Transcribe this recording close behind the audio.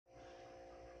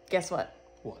guess what?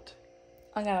 What?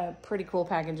 I got a pretty cool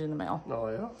package in the mail. Oh,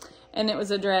 yeah? And it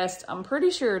was addressed, I'm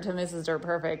pretty sure, to Mrs. Dirt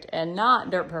Perfect and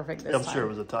not Dirt Perfect this time. I'm sure it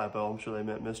was a typo. I'm sure they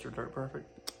meant Mr. Dirt Perfect.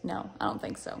 No, I don't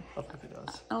think so. I think it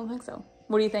does. I don't think so.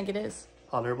 What do you think it is?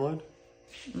 Hot air balloon?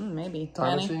 Maybe.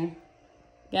 Time machine?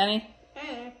 Yanni?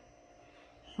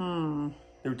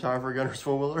 New tire for Gunner's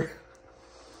four-wheeler?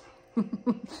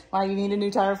 Why, you need a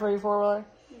new tire for your four-wheeler?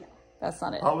 No. That's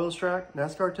not it. Hot Wheels track?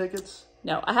 NASCAR tickets?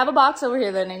 No, I have a box over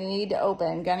here that I need to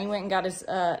open. Gunny went and got his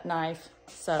knife,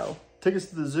 so. Tickets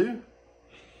to the zoo?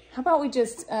 How about we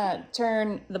just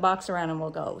turn the box around and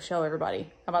we'll go show everybody?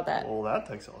 How about that? Well, that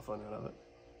takes all the fun out of it.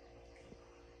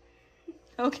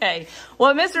 Okay,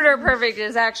 what Mr. Dirt Perfect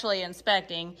is actually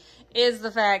inspecting is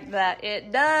the fact that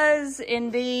it does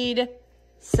indeed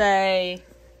say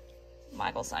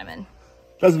Michael Simon.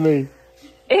 That's me.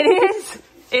 It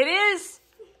is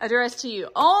addressed to you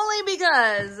only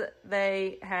because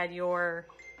they had your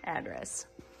address.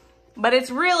 But it's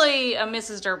really a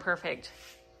Mrs. Dirt Perfect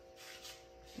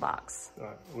box. All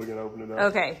right, we're going to open it up.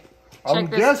 Okay. I'm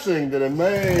guessing that it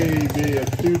may be a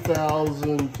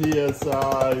 2,000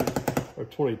 PSI or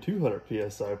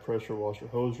 2,200 PSI pressure washer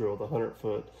hose reel with a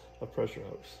 100-foot of pressure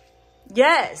hose.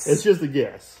 Yes. It's just a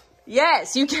guess.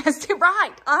 Yes, you guessed it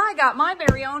right. I got my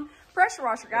very own pressure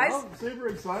washer, guys. I'm super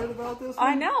excited about this one.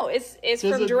 I know. It's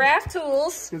from Giraffe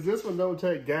Tools. Because this one don't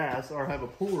take gas or have a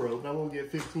pull rope. And I won't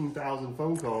get 15,000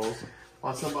 phone calls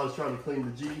while somebody's trying to clean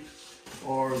the Jeep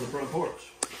or the front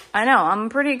porch. I know. I'm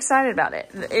pretty excited about it.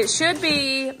 It should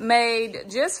be made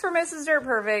just for Mrs. Dirt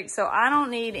Perfect, so I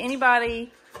don't need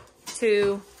anybody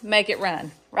to make it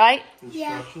run, right?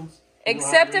 Instructions?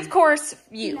 Except, of course,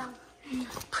 you. No.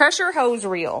 Pressure hose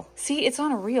reel. See, it's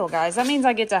on a reel, guys. That means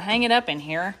I get to hang it up in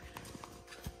here.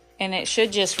 And it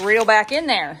should just reel back in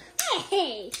there.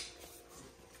 Hey.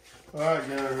 All right,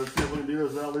 Gunner, let's see if we can do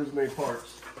this without losing any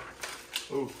parts.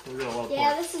 Oh, we got a lot of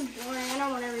Yeah, parts. this is boring. I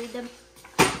don't want to read them.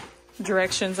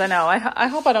 Directions, I know. I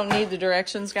hope I don't need the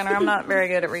directions, Gunner. I'm not very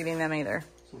good at reading them either.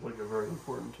 Seems like a very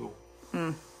important tool.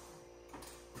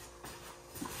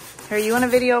 Here, you want a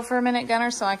video for a minute,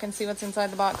 Gunner, so I can see what's inside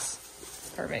the box?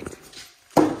 Perfect.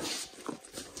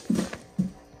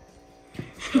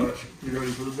 Gosh, you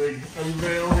ready for the big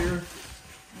unveil here?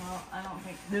 Well, I don't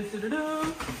think...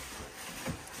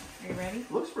 Are you ready?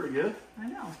 Looks pretty good. I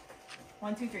know.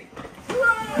 1, 2, 3.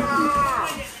 What?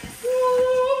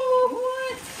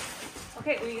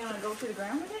 Okay, were you going to go to the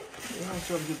ground with it? Yeah, I'm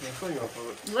trying to get the thing off of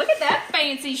it. Look at that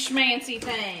fancy schmancy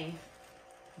thing.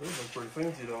 This looks pretty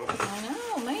fancy, don't it? I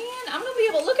know, man. I'm going to be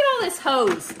able... Look at all this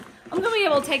hose. I'm going to be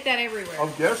able to take that everywhere.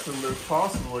 I'm guessing there's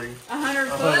possibly 100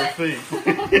 100 foot? feet.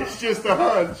 It's just a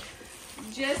hunch.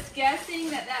 Just guessing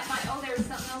that might... Oh, there's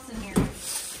something else in here.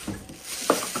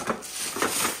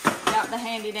 Got the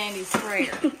handy dandy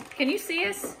sprayer. Can you see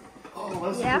us? Oh,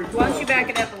 that's Yeah. pretty cool. Why don't you back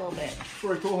it up a little bit? It's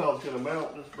pretty cool how it's going to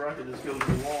mount. This bracket just goes to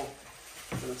the wall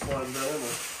and it slides down in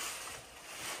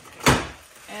there.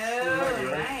 Oh,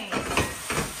 nice.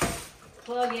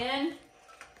 Plug in.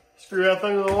 Screw that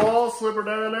thing to the wall, slip her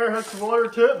down in there, hook some water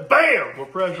to it, bam! We're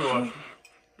pressure washing.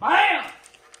 Bam!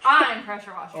 I'm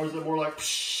pressure washing. Or is it more like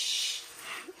pshh?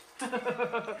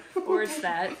 Or it's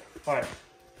that. All right.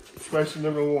 Question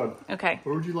number 1. Okay.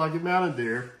 Where would you like it mounted,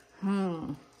 dear?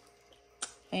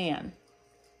 And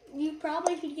You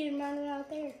probably could get it mounted out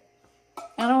there.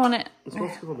 I don't want it. It's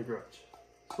supposed to go in the garage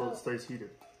so it stays heated.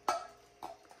 So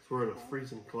we're in a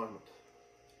freezing climate.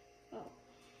 Oh.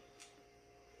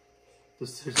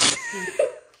 This is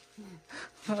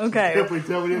Okay. If we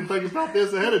tell we didn't think about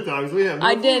this ahead of time, because we have no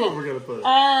I clue didn't. what we're going to put.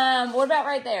 What about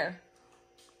right there?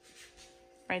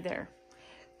 Right there.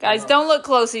 Guys, don't look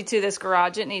closely to this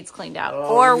garage. It needs cleaned out.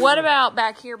 Oh, Or yeah. what about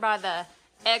back here by the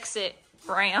exit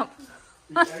ramp?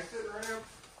 The exit ramp?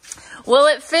 Will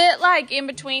it fit like in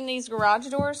between these garage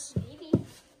doors? Maybe.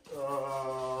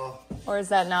 Or is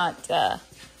that not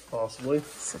Possibly.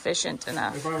 sufficient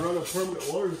enough? If I run a permanent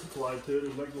water supply to it, it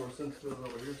would make more sense to put it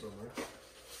over here somewhere.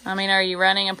 I mean, are you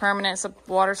running a permanent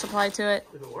water supply to it?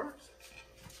 If it works.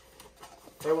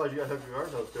 Otherwise, you got to have your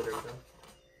garden hose good every time.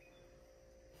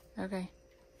 Okay.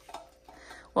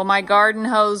 Will my garden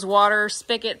hose water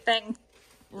spigot thing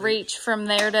reach from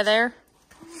there to there?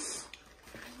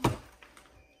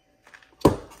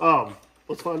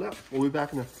 Let's find out. We'll be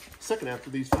back in a second after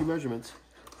these few measurements.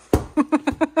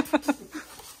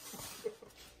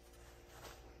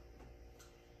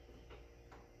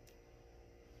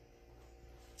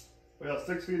 We got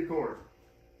 6 feet of cord.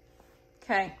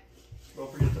 Okay.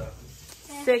 Don't forget that.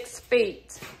 6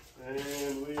 feet.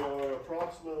 And we are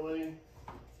approximately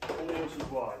 20 inches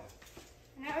wide.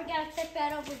 Now we gotta check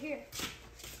that over here.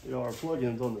 You know, our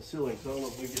plug-in's on the ceiling, so I don't know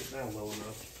if we can get down low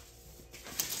enough.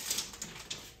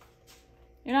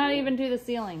 You're not even to the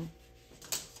ceiling.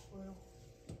 Well,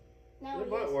 No, it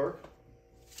might work.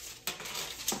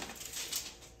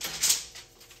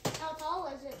 How tall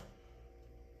is it?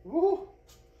 Woo!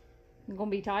 It's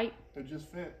gonna be tight. It just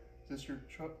fit. Is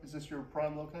this your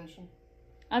prime location?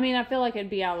 I mean, I feel like it'd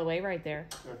be out of the way right there.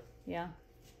 Sure. Yeah.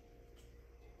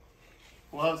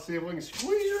 Well, let's see if we can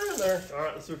squeeze her in there. All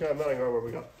right, let's see what kind of mounting hardware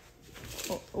we got.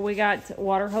 We got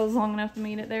water hose long enough to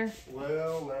meet it there?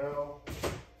 Well, now.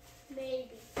 Maybe.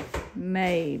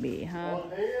 Maybe, huh?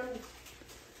 On hand?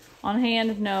 On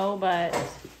hand, no, but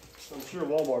I'm sure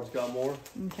Walmart's got more.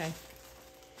 okay.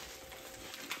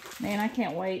 Man, I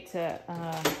can't wait to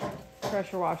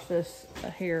pressure wash this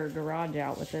here garage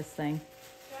out with this thing.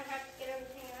 Do I have to get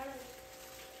everything out of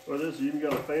it? Well, this, you even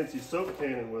got a fancy soap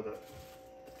cannon with it.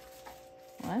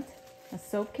 What? A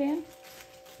soap can?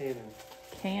 Cannon.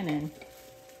 Cannon.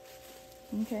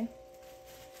 Okay.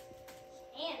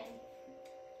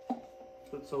 And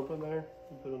Put soap in there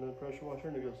and put it in the pressure washer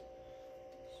and it goes.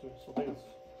 So I think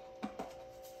it's.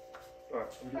 Alright,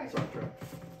 I'm getting sidetracked.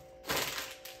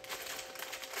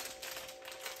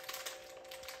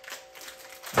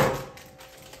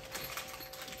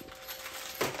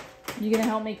 You gonna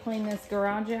help me clean this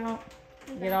garage out?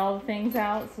 Get all the things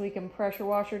out so we can pressure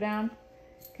wash her down?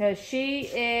 Because she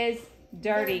is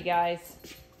dirty, guys.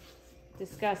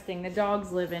 Disgusting. The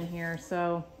dogs live in here,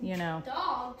 so, you know.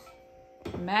 dogs.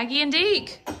 Maggie and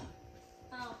Deke.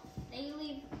 Oh, they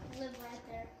live right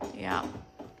there. Yeah.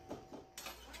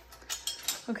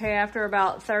 Okay, after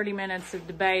about 30 minutes of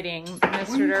debating,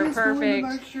 Mr. Dirt Perfect.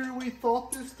 Make sure we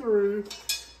thought this through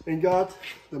and got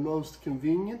the most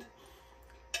convenient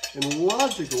and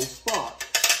logical spot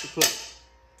to put it.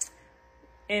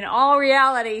 In all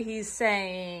reality, he's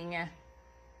saying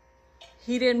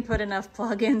he didn't put enough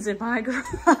plugins in my garage.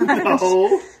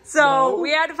 No. So no.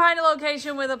 we had to find a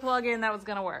location with a plug-in that was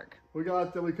going to work. We could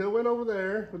have went over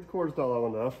there, but the cord's not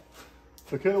long enough.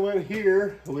 We could have went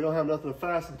here, but we don't have nothing to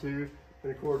fasten to, and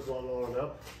the cord's not long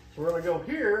enough. So we're gonna go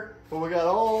here, but we got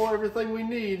everything we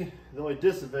need. The only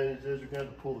disadvantage is you're gonna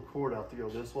have to pull the cord out to go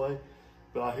this way.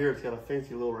 But out here it's got a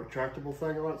fancy little retractable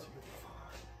thing on it, so you'll be fine.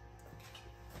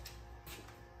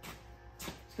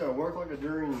 It's gotta work like a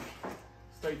dream.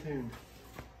 Stay tuned.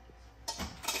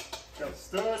 Got a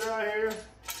stud right here.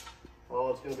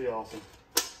 Oh, it's gonna be awesome.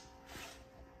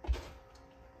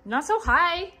 Not so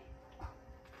high. I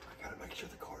gotta make sure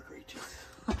the cord reaches.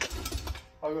 Okay.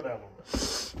 I'll go down a little bit.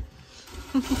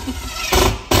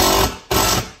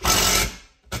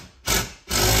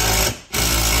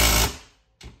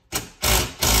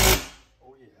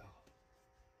 Oh yeah.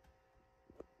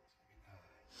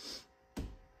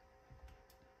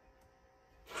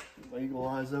 My eagle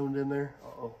eye zoned in there.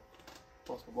 Uh-oh.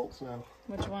 Lost my bolts now.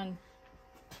 Which one?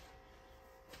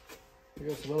 I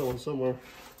got some other ones somewhere.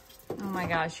 Oh my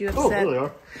gosh, you Oh, upset. there they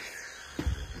are.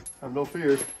 Have no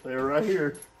fear. They are right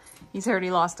here. He's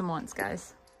already lost them once,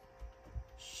 guys.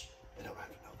 Shh. They don't have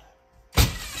to know that.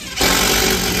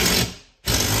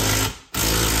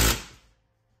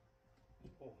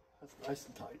 Oh, that's nice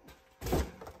and tight.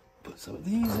 Put some of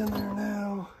these in there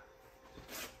now.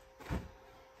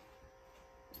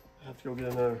 I have to go get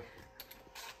another.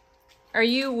 Are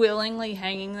you willingly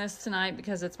hanging this tonight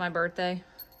because it's my birthday?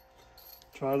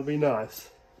 Trying to be nice.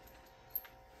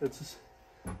 It's just,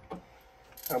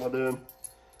 how am I doing?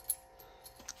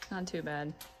 Not too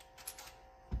bad.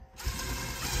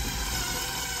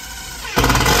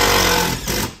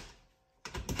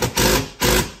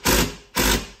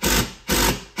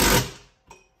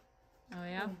 Oh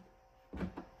yeah?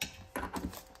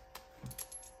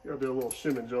 Gotta do a little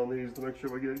shimmage on these to make sure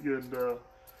we get good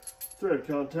thread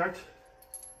contact.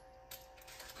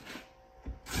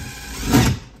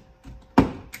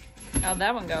 How'd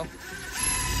that one go?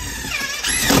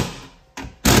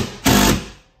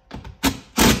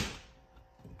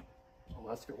 Oh,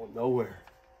 that's going nowhere.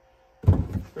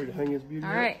 Ready to hang this beauty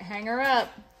All up? right, hang her up.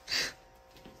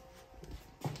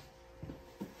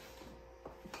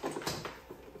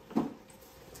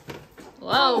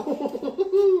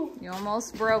 Whoa, you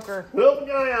almost broke her. Help the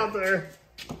guy out there.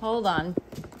 Hold on.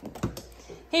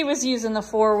 He was using the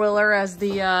four-wheeler as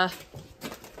the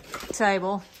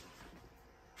table.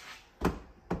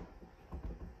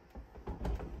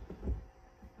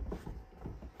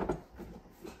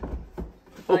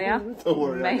 Oh yeah? Don't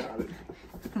worry, I May- got it.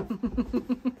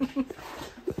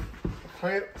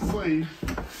 Plant sleeve.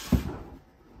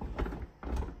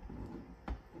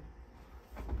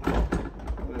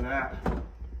 Look at that.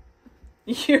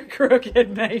 You're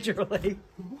crooked majorly.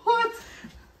 What?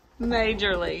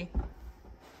 Majorly.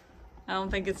 I don't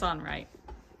think it's on right.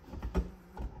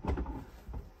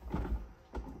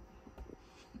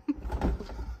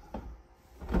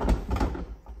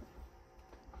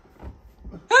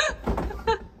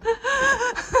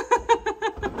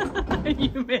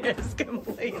 miss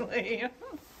completely.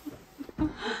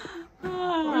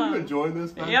 Are you enjoying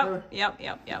this back there? Yep.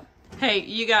 Hey,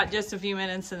 you got just a few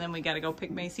minutes and then we got to go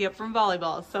pick Macy up from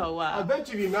volleyball. So, I bet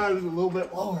you if you mounted it a little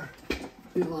bit lower, it'd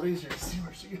be a lot easier to see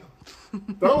where she goes.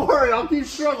 Don't worry, I'll keep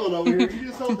struggling over here. You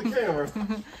just hold the camera.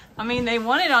 I mean, they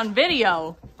want it on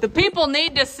video. The people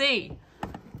need to see.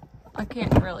 I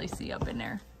can't really see up in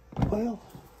there. Well,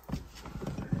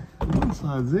 one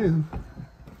side's in.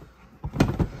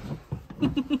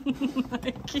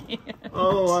 I can't.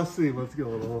 Oh, I see what's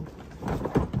going on.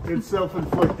 It's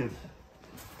self-inflicted.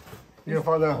 You don't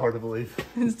find that hard to believe.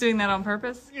 It's doing that on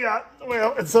purpose? Yeah,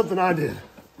 well, it's something I did.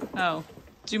 Oh,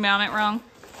 did you mount it wrong?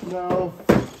 No.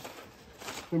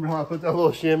 Remember how I put that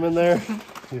little shim in there?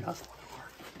 Yeah, that's a lot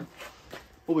of work.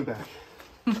 We'll be back.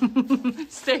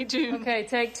 Stay tuned. Okay,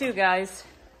 take two, guys.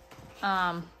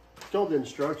 All the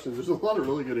instructions. There's a lot of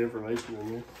really good information in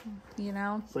here. You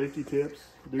know? Safety tips,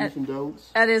 do's and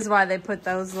don'ts. That is why they put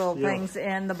those little things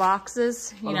in the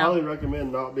boxes. You I know? highly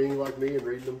recommend not being like me and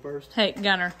reading them first. Hey,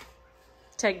 Gunner,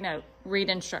 take note. Read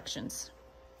instructions.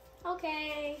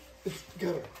 Okay.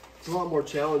 It's a lot more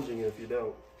challenging if you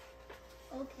don't.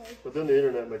 Okay. But then the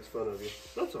internet makes fun of you.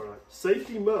 That's all right.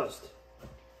 Safety must.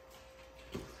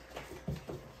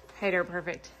 Hey, they're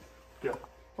perfect. Yeah.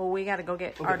 Well, we got to go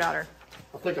get our daughter.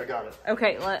 I think I got it.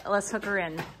 Okay, let's hook her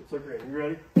in. It's okay. You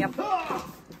ready? Yep. Ah!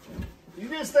 You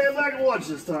can stand back and watch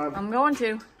this time. I'm going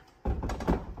to.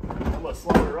 I'm going to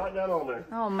slide it right down on there.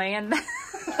 Oh, man. Are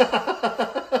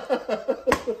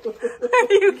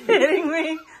you kidding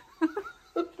me?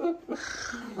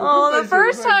 Oh, the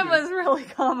first time was really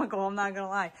comical, I'm not going to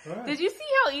lie. Right. Did you see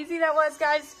how easy that was,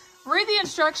 guys? Read the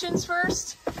instructions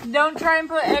first. Don't try and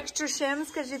put extra shims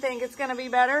because you think it's going to be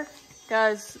better.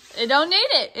 Because it don't need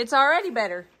it. It's already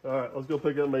better. All right, let's go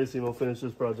pick up Macy and we'll finish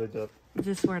this project up. Is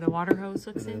this where the water hose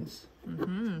hooks It in? is.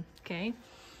 Mm-hmm. Okay.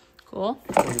 Cool.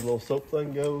 Where the little soap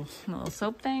thing goes. My little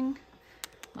soap thing.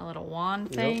 My little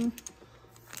wand thing. Yep.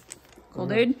 Cool,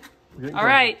 dude. All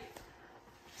right.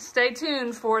 Stay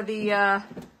tuned for the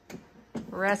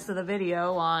rest of the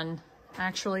video on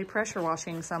actually pressure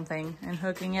washing something and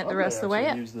hooking it the rest of the way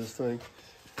up. Use this thing.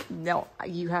 No,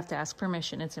 you have to ask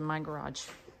permission. It's in my garage.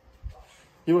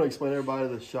 You want to explain to everybody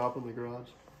the shop in the garage?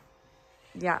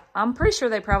 Yeah, I'm pretty sure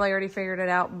they probably already figured it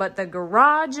out, but the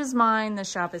garage is mine, the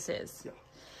shop is his. Yeah.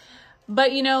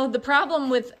 But you know, the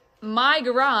problem with my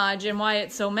garage and why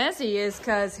it's so messy is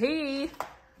because he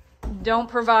don't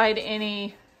provide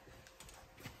any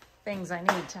things I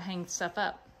need to hang stuff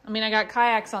up. I mean, I got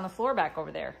kayaks on the floor back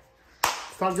over there.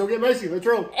 It's time to go get Macy. Let's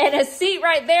roll. And a seat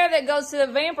right there that goes to the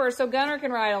Vamper so Gunner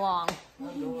can ride along. I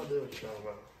have no idea what you're talking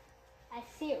about. I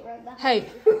see it right behind Hey,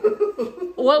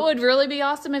 what would really be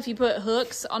awesome if you put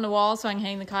hooks on the wall so I can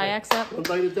hang the kayaks up? One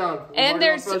thing at a time. And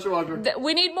there's, pressure washer.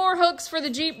 we need more hooks for the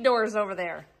Jeep doors over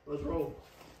there. Let's roll.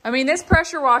 I mean, this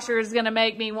pressure washer is going to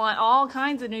make me want all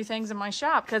kinds of new things in my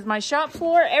shop because my shop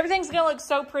floor, everything's going to look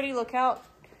so pretty. Look how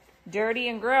dirty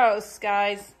and gross,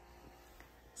 guys.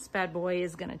 This bad boy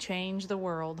is going to change the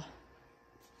world.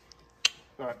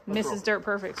 All right, let's roll. Mrs. Dirt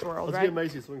Perfect's world, Let's right? get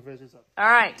Macy so we can finish this up. All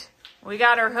right. We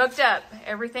got her hooked up.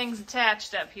 Everything's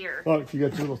attached up here. Look, you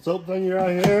got your little soap thing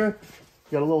right here.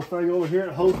 You got a little thing over here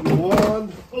that holds the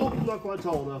wand. Oh, not quite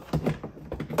tall enough.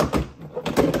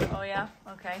 Oh, yeah?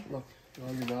 Okay. Look,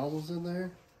 all your nozzles in there.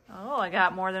 Oh, I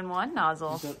got more than one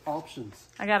nozzle. You got options.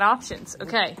 I got options.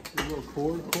 Okay. The little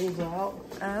cord pulls out.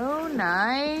 Oh,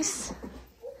 nice.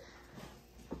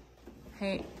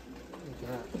 Hey,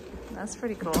 Look at that. that's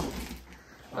pretty cool.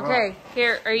 Okay,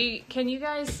 here, can you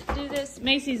guys do this?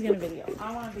 Macy's gonna video.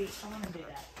 I wanna do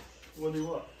that. What do you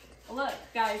want? Look,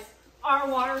 guys, our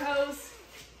water hose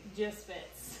just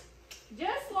fits.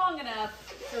 Just long enough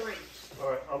to reach. All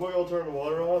right, I'm gonna go turn the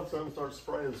water on so I'm gonna start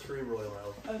spraying the stream really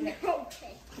loud. Okay.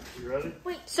 Okay. You ready?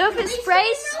 Wait. So if it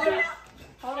sprays,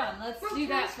 Hold on, let's do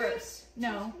that first.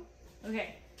 No.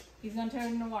 Okay. He's gonna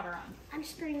turn the water on. I'm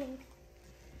screaming.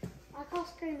 I call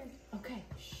screaming. Okay.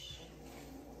 Shh.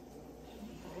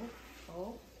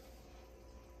 Oh.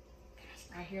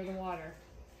 I hear the water.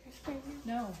 I'm screaming.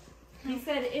 No. He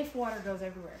said if water goes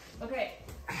everywhere. Okay.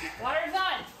 Water's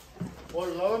on.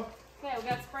 Water's on? Okay, we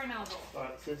got spray nozzle. All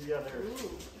right, since you got there.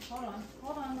 Ooh.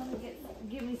 Hold on. Let me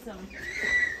give me some.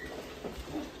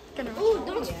 Ooh,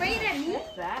 don't spray it at me.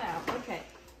 Get that out. Okay.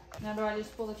 Now do I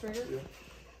just pull the trigger? Yeah.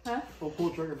 Huh? We'll pull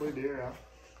the trigger, bleed the air out.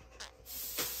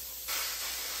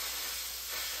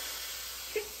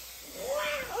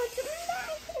 Wow, it's amazing.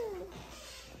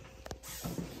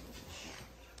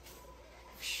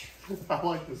 I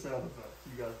like the sound effect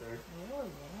you got there. Oh,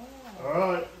 yeah.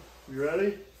 All right, you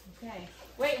ready? Okay.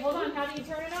 Wait, hold on. How do you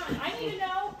turn it on? I need to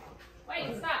know.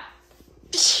 Wait, stop.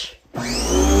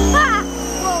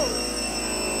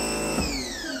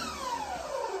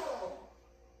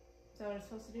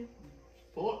 supposed to do?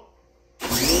 Pull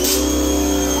it.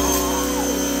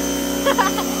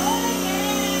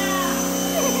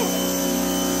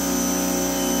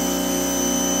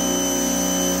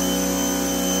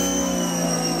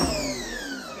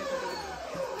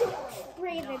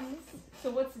 Ravens. So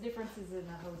what's the differences in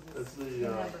the hoses? It's the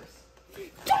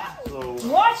numbers. so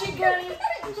Watch it, Gunny!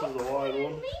 this is the wide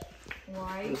one.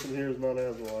 Wide. This one here is not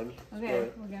as wide. Okay,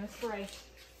 we're gonna spray.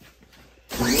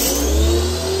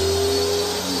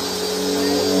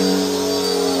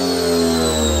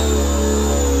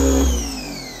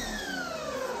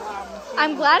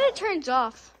 I'm glad it turns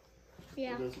off.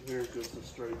 Yeah. This one here is just a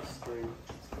straight string.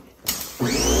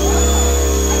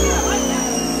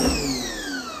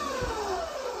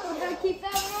 You gotta keep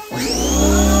that one on.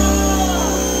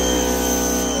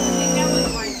 I think that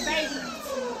was my favorite.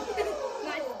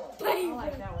 My I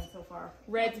like that one so far.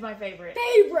 Red's my favorite.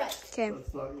 favorite. Okay.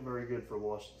 That's not very good for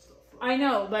washing stuff. I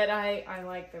know, but I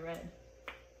like the red.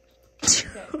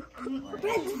 Okay.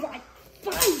 Red's my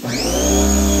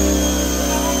favorite.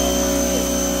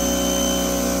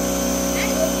 That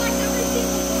looks like every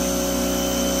single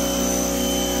one.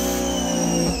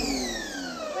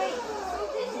 Wait, so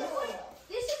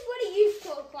this is what it used to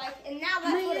look like, and now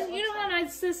that's what it Man, looks you know like. how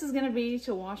nice this is gonna be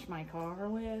to wash my car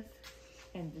with,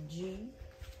 and the Jeep,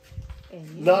 and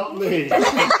you. Not me.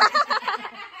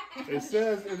 It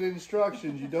says in the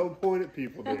instructions you don't point at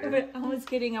people, dear. But I was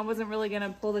kidding. I wasn't really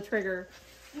gonna pull the trigger.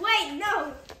 Wait,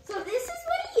 no. So this is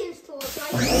what it used to look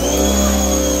like.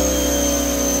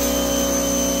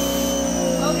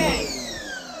 Okay.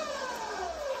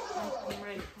 I'm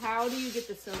ready. How do you get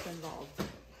the soap involved?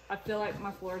 I feel like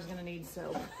my floor is gonna need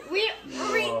soap.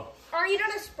 Are you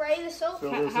gonna spray the soap?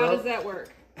 Fill How, this how up, does that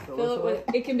work? Fill Fill this it with.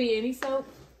 up. It can be any soap.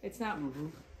 It's not.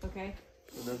 Okay.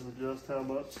 And this is just how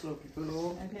much soap you put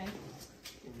on. Okay.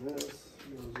 And this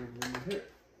goes in here.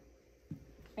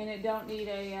 And it don't need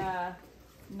a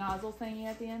nozzle thingy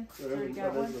at the end. It's That already is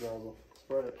got the one. nozzle.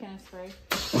 Spray it. Can I spray?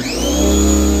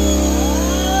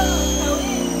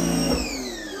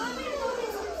 You want me to go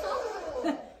get some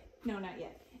soap? No, not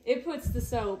yet. It puts the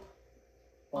soap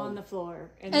on the floor,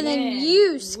 and then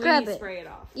you scrub we it. spray it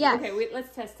off. Yeah. Okay, wait,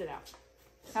 let's test it out.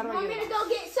 How do You I want get me it to off? go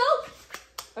get soap?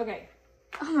 Okay,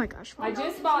 Oh my gosh. I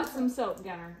just bought some soap,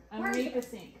 Gunner, underneath the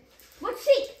sink. What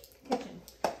seat? Kitchen.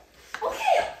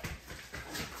 Okay.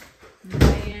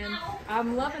 Man,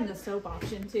 I'm loving the soap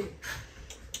option too.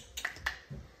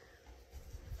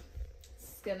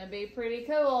 It's gonna be pretty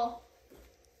cool.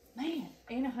 Man,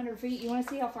 and 100 feet. You wanna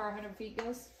see how far 100 feet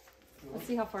goes? Let's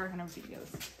see how far 100 feet goes.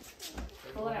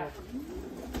 Pull it out.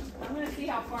 I'm gonna see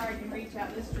how far I can reach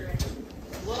out this direction.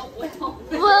 Well. Well,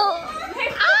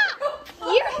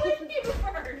 You first.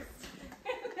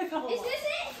 Is this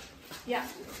it? Yeah.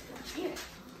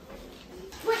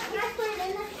 Wait, can I put it in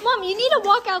there? Mom, you need to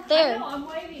walk out I there. know, I'm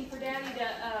waiting for Daddy to,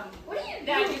 What are you doing?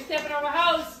 Daddy stepping on my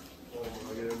hose. Oh,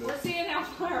 I get it. We're seeing how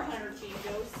far 100 feet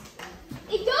goes.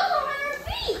 It goes 100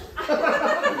 feet. I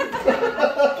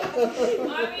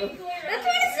mean, clearly. That's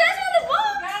what it says on the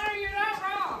box. No, you're not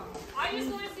wrong. I just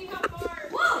want to see how far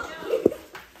it Whoa. goes.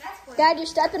 That's crazy. Dad, you're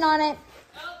stepping on it.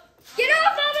 Oh, Get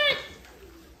off of it.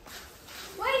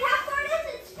 Wait, how far does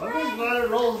it I'm just spread? glad it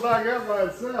rolls back up by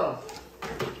itself.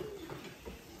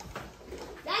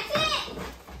 That's it.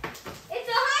 It's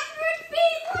 100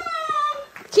 feet long.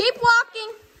 Keep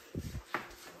walking.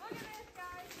 look at this,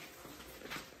 guys.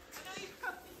 I know you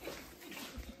probably can't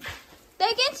see.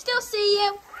 They can still see you.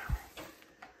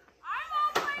 I'm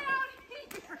all the way out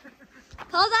here.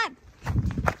 Hold on.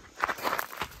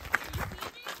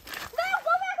 No,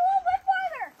 go back a little bit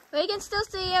farther. They can still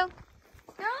see you.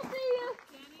 They'll see you.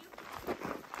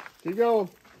 Keep going.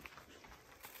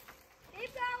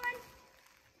 Keep going.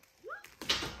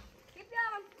 Keep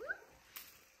going.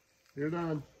 You're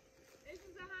done. This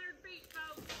is 100 feet,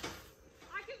 folks.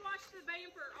 I could watch the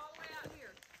vapor all the way out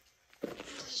here.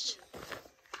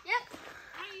 Yep.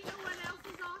 Hey, you know what else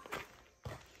is awesome?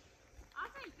 I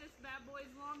think this bad boy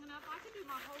is long enough. I could do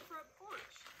my whole front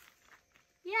porch.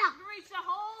 Yeah. I can reach the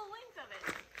whole length of it.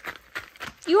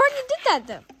 You already did that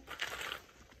though.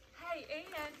 Hey,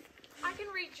 and I can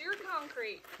reach your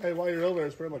concrete. Hey, while you're over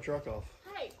there, spray my truck off.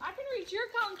 Hey, I can reach your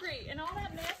concrete and all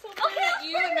that mess over Okay, there I'll that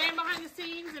you spray and it. Man Behind the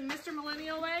Scenes and Mr.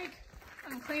 Millennial Lake. I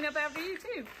can clean up after you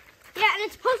too. Yeah, and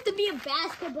it's supposed to be a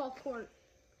basketball court.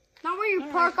 Not where you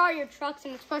park all your trucks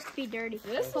and it's supposed to be dirty.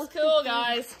 This is cool,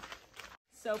 guys.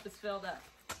 Soap is filled up.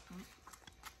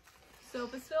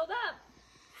 Soap is filled up.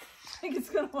 I think it's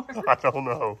gonna work. I don't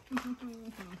know.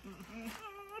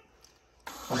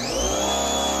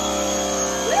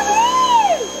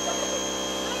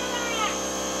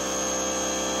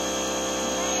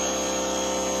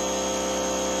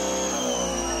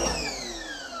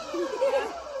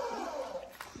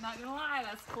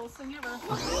 coolest thing ever.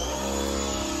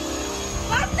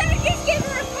 I'm gonna just give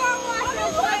her a car wash.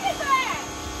 Look at that.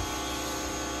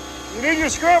 You need your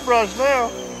scrub brush now.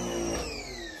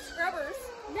 Scrubbers.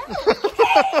 No.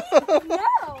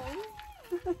 No.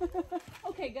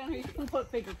 Okay, Gunner, you can put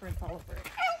fingerprints all over it.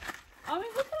 I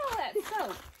mean, look at all that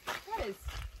soap. That is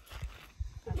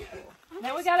so cool.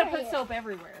 Now we gotta put soap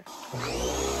everywhere.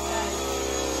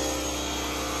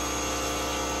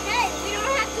 Hey, we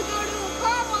don't have to go to a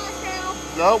car wash now.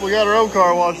 No, we got our own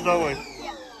car wash, don't we?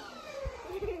 Yeah.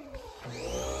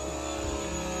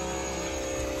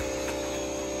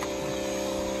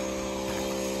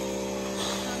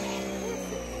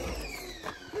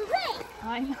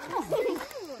 I know.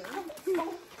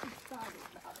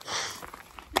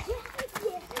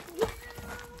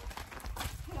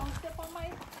 Don't step on my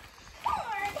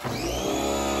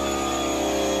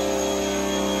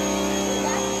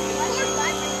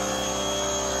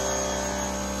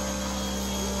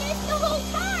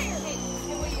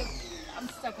I'm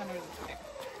stuck under the chair.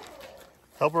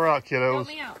 Help her out, kiddos. Help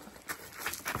me out.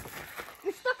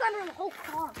 You're stuck under the whole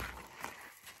car.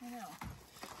 I know.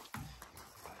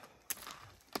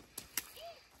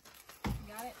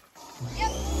 Got it?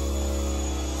 Yep.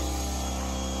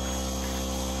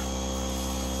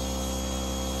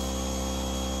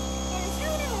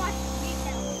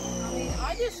 I mean,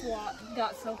 I just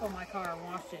got soap on my car and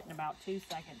washed it in about 2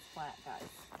 seconds flat, guys.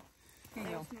 Here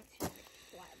you go.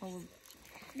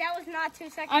 That was not 2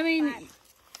 seconds. I mean, flat.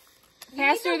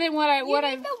 faster than what I You would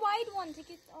need have the wide one to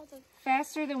get all the.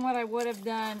 faster than what I would have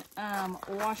done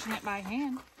washing it by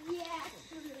hand. Yeah.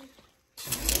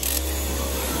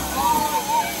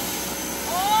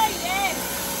 Oh yes!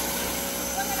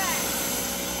 Look at that.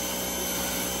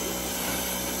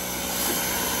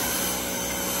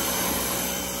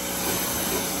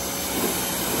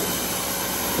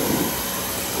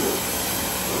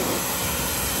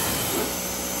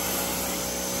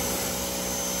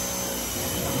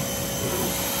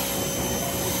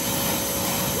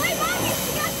 Wait, Mommy,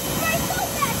 she got spray soap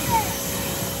back there.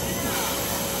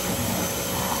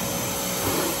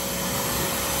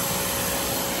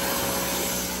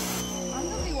 I'm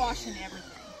gonna be washing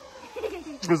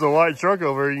everything. There's a white truck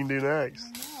over here you can do next.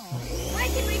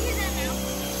 Wait, can we do that now?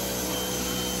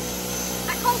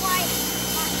 I call white.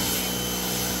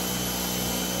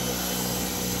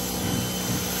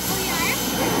 Oh yeah, I have to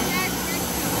put that red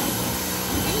truck.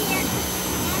 And he has to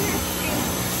on her face.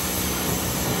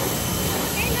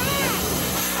 Hey, Mom!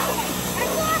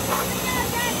 I'm washing that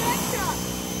red truck.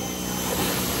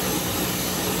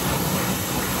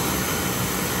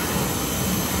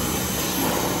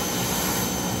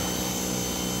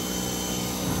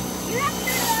 You have to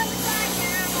put it on the side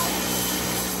now.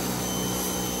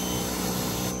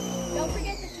 Don't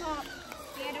forget the top.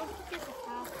 Yeah, don't forget the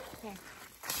top. Okay.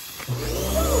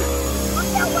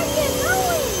 Look at what you're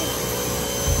doing!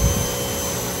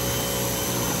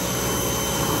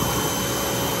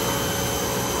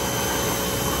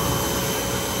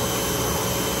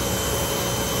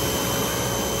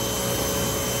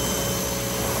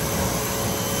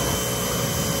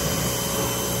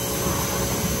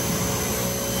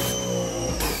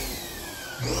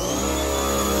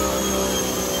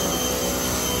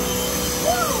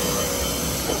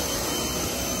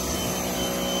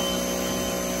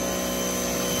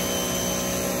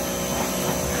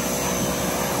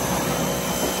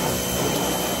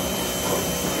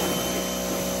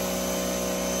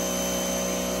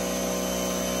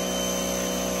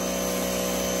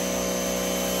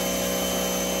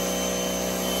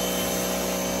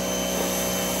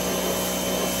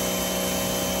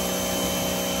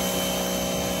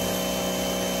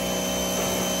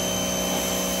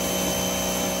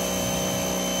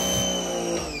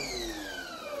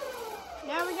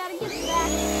 Now we gotta get it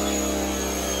back.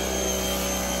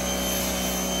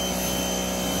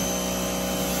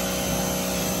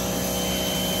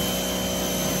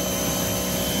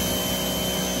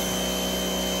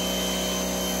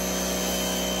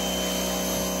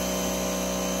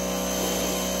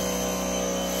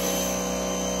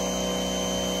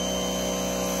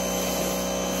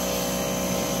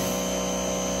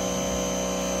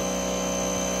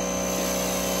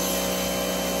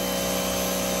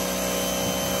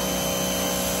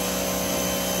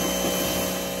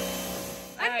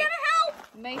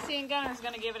 Macy and Gunner's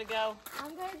gonna give it a go.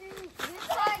 I'm gonna do this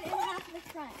side and half the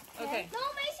front. Okay. No,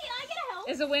 Macy, I gotta help.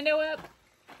 Is the window up?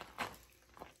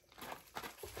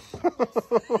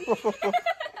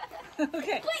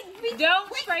 Okay. Wait,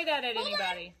 Don't spray that at hold on.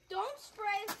 anybody. Don't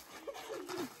spray.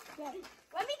 Let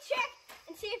me check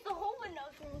and see if the whole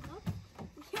window's rolls up.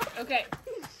 Okay.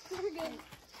 We're good.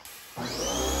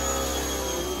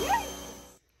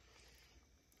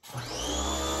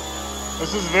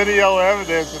 This is video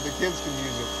evidence that the kids can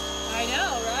use it. I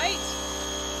know, right?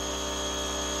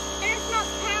 And it's not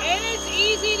power. And it's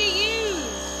easy to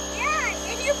use. Yeah,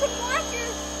 and you can wash your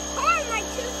car in like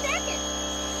 2 seconds.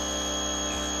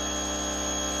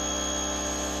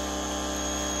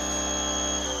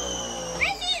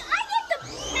 Macy, I get to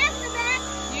half the back.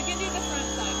 You can do the front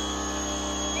side.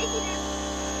 Macy does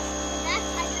the back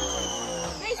side.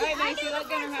 Macy, All right, I Macy, do let the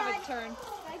front Gunner have side. a turn.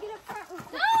 I get a front one.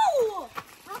 No!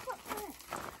 I'll put front.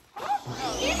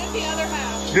 Oh, you get the other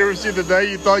half. You ever see the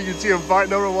day you thought you'd see them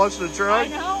fighting over watching the I truck?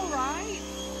 know, right?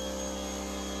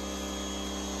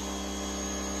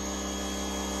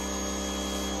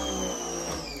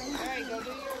 All right, go do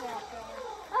your walk,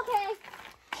 Gunner. Okay.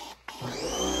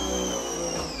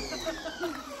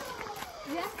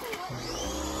 Yes, I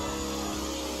want.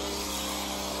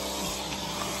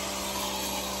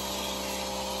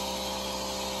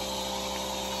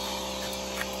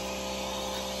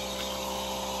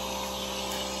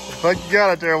 Looks like you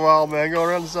got it there, wild man. Go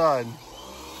around the side.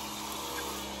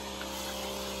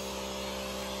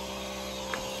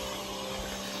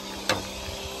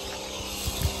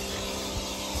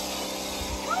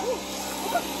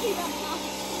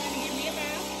 Give me a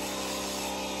bath.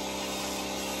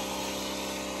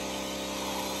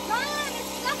 Mom,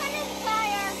 it's stuck under the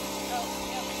tire. Oh,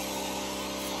 yep.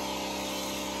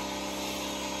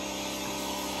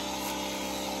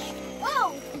 Whoa.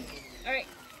 All right,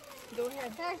 go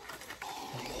ahead. There.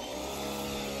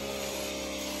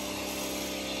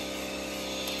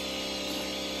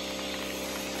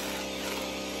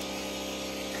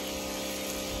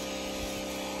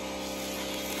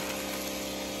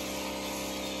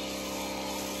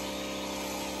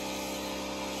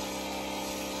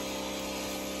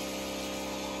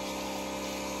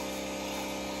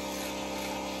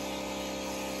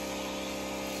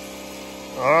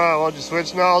 All right, why don't you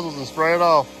switch nozzles and spray it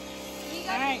off? You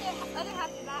All right. got the other half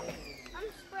of that. I'm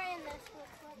spraying this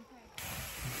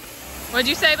with What'd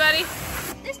you say, buddy?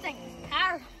 this thing is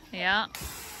powerful. Yeah.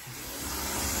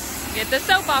 Get the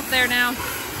soap off there now.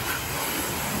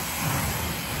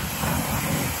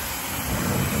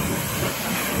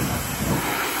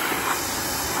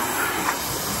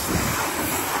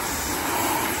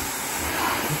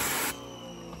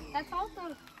 That's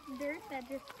also dirt that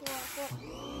just flew off.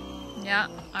 Yeah.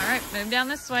 All right, move down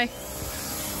this way.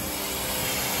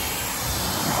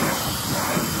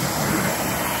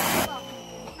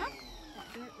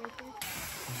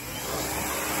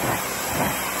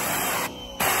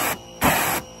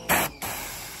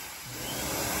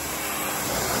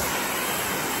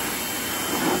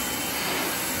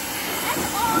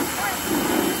 That's all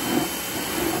dirt.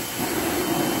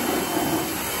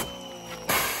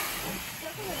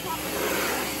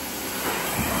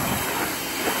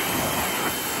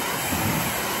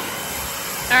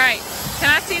 All right. Can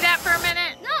I see that for a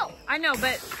minute? No. I know,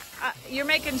 but you're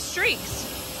making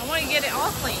streaks. I want to get it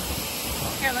all clean.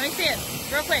 Here, let me see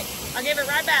it real quick. I'll give it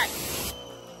right back.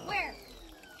 Where?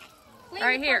 Clean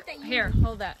Right the here. part that you- Here,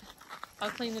 hold that. I'll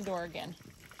clean the door again.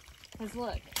 Let's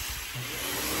look.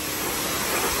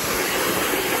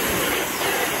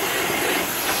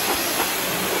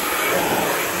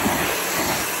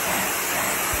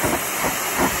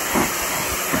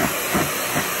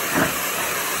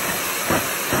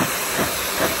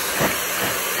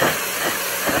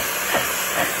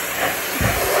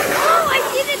 Oh, I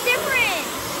see the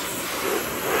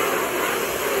difference.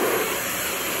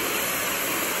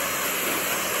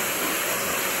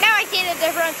 Now I see the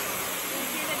difference. You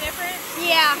see the difference?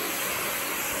 Yeah.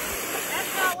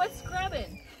 That's not what's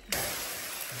scrubbing.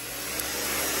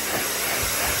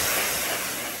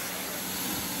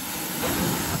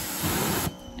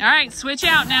 All right, switch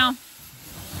out now.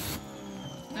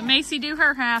 Let Macy do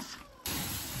her half.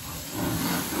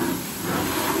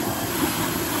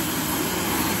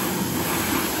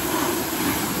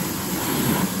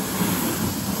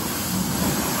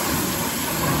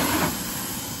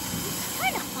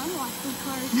 Kind of fun watching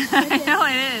cars. I know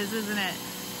it is, isn't it?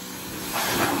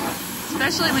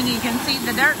 Especially when you can see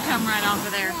the dirt come right off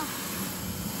of there. Yeah.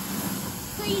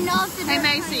 So you know if the Hey, dirt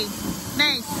Macy.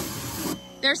 Mace,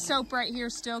 there's soap right here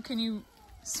still. Can you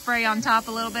spray on top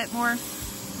a little bit more? There's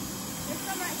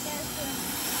some right there too.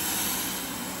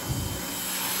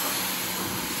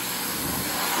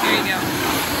 There you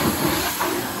go.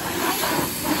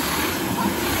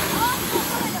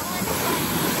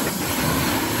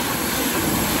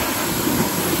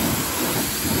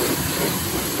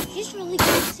 He's really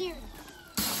good cereal.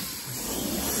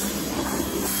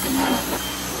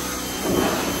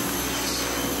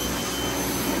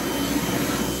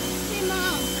 Hey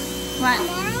Mom, What?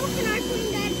 tomorrow can I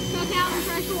clean that truck out and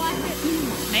pressure wash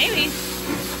it? Maybe.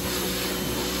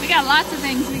 got lots of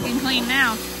things we can clean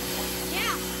now.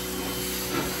 Yeah.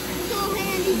 It's all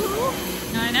handy tool.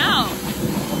 I know.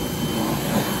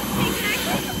 Hey, can I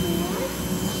clean the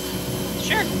floors?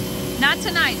 Sure. Not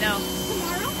tonight, though.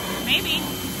 Tomorrow? Maybe.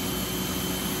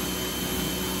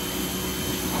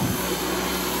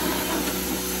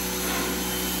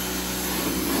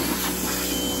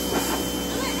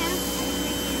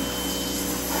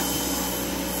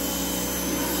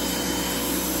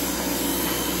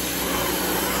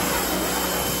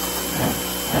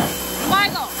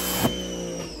 Michael!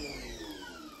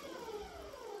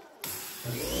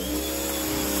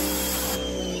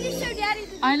 We need to show Daddy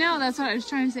the I know, that's what I was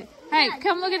trying to say. Hey,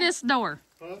 come look at this door.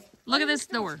 Huh? Look at this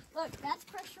door. Look, that's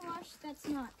pressure wash, that's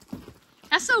not.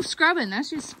 That's no scrubbing, that's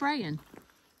just spraying.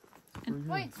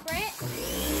 Wait, spray it?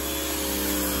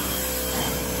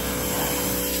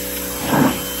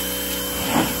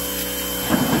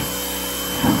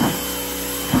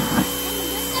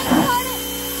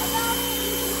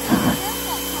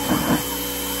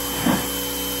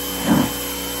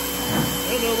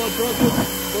 I didn't know my truck was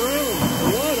brown. Or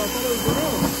what? I thought it was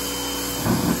brown.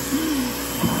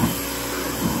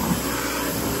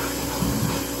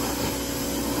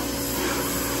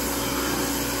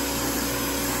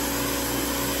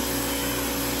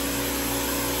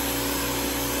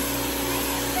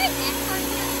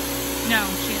 No,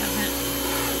 she hasn't.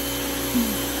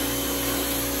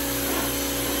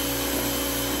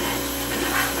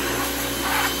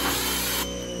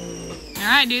 All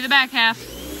right, do the back half.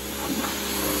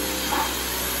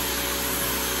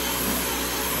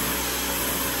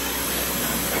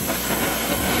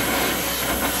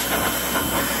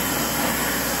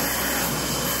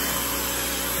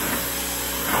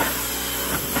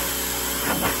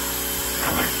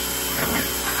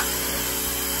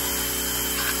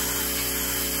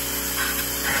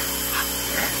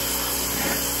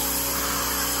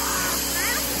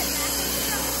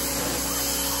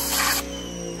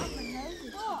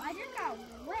 Oh, I just got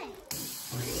wet.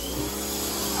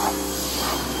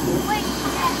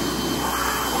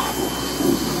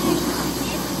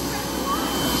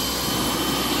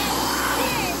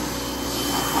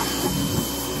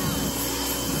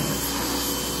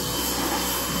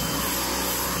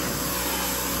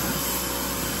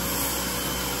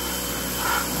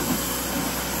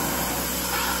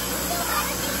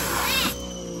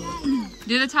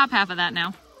 Do the top half of that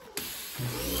now.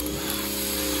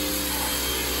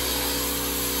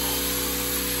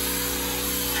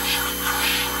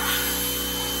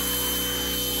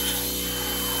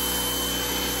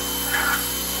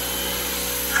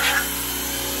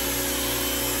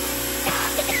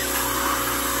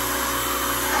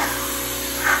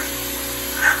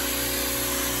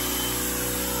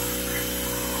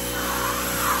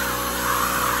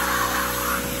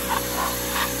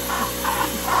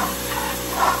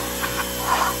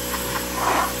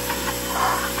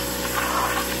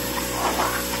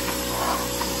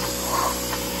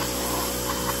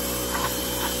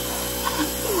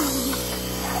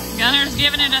 Gunner's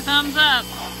giving it a thumbs up.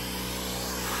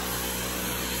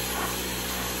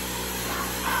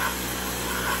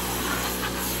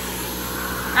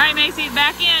 All right, Macy,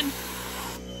 back in.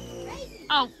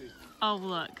 Oh, oh,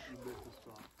 look.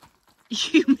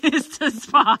 You missed a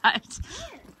spot. Right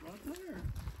there.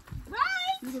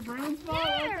 Right See the brown spot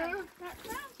right there. there? That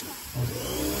brown spot.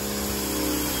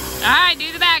 All right,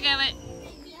 do the back of it.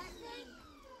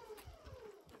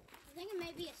 I think it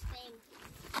may be a stain.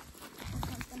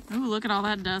 Ooh, look at all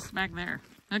that dust back there.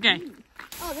 Okay.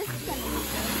 Oh, this is gonna be good.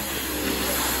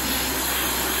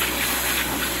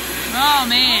 Oh,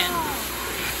 man.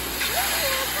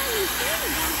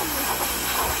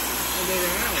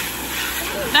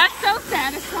 That's so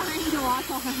satisfying to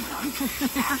watch all that.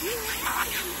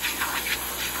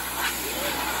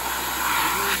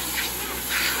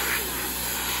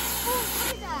 Oh,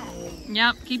 look at that.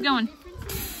 Yep, keep going.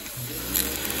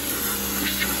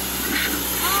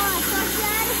 Oh, it's so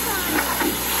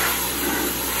satisfying.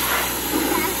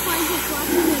 Satisfying just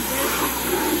watching the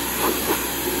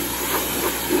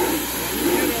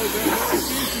You know, that hard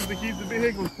pieces to keep the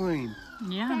vehicle clean.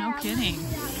 Yeah, no kidding.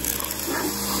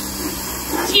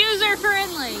 It's user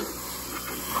friendly.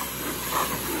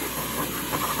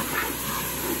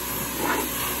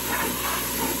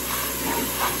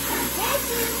 Hey,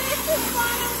 you missed the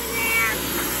spot over there.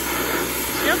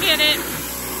 You'll get it.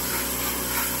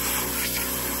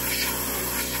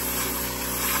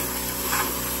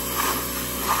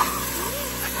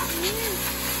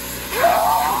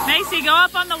 Macy, go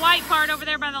up on the white part over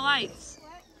there by the lights.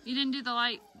 You didn't do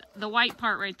the white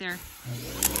part right there.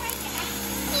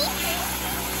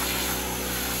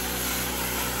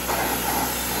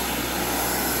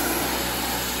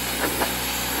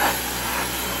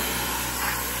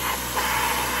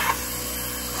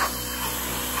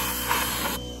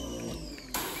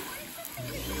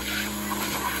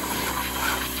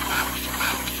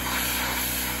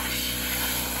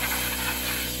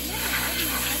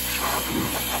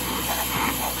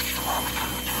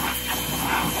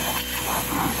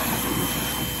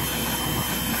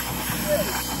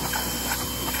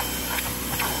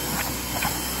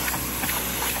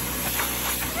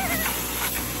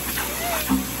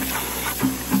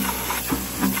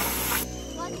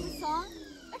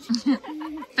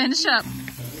 Finish up.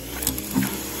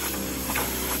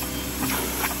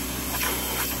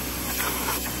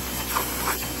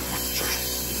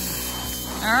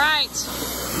 All right.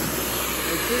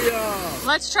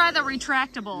 Let's try the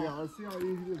retractable. Yeah, let's see how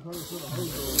easy it is to put a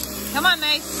hose on. Come on,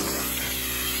 Mace.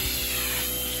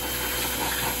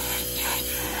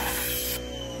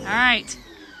 All right.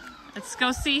 Let's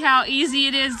go see how easy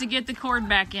it is to get the cord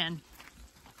back in.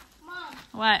 Mom,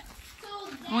 What? so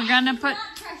We're gonna put. not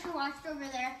pressure washed over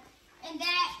there, and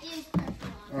that is pressure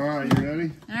washed. All right, you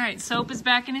ready? All right, soap is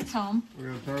back in its home. We're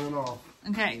gonna turn it off.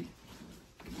 Okay.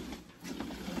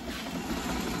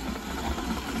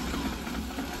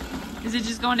 Is it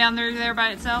just going down there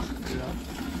by itself? Yeah.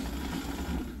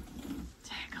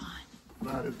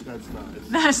 Daggone. That's nice.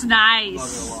 That's I'm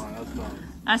nice. not gonna lie, that's nice.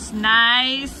 That's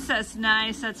nice. That's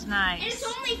nice. That's And nice. it's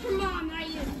only for Mom, not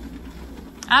you.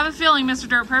 I have a feeling Mr.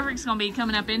 Dirt Perfect's gonna be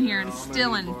coming up in here and I'll maybe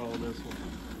stealing. borrow this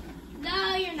one.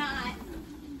 No, you're not.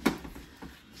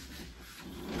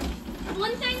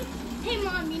 One thing, hey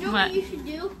Mom, you know what you should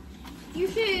do? You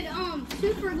should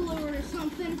super glue it or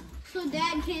something so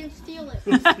Dad can't steal it.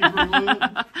 Super glue it.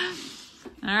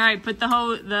 All right, put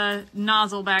the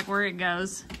nozzle back where it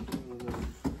goes.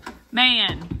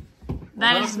 Man,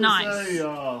 that Well, is I have to nice.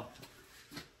 say,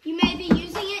 You may be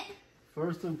using it.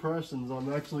 first impressions,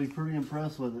 I'm actually pretty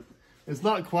impressed with it. It's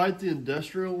not quite the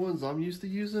industrial ones I'm used to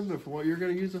using, but for what you're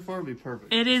going to use it for, it'll be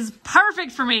perfect. It is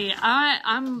perfect for me.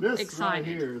 I'm This excited. right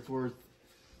here, it's worth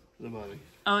the money.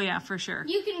 Oh yeah, for sure.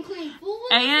 You can clean full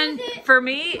And with it. for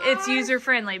me, it's user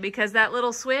friendly because that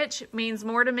little switch means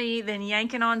more to me than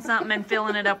yanking on something and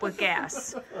filling it up with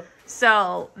gas.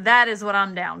 So that is what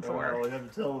I'm down for. Well, you have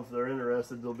to tell them if they're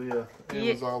interested. There'll be a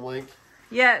Amazon link.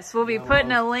 Yes, we'll be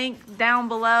putting a link down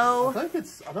below. I think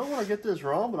it's, I don't want to get this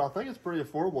wrong, but I think it's pretty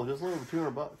affordable. Just a little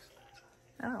over $200.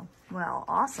 Oh, well,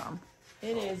 awesome.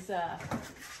 It is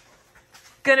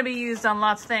going to be used on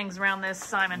lots of things around this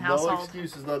Simon No household.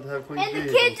 excuses not to have clean And the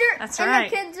vehicles. kids are That's and right.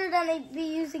 the kids are gonna be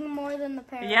using more than the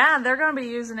parents. Yeah, they're going to be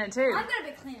using it too. I'm gonna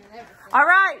be cleaning everything. All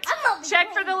right. I'm not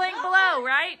Check for the link below,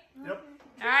 right? Yep.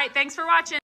 All right. Thanks for watching.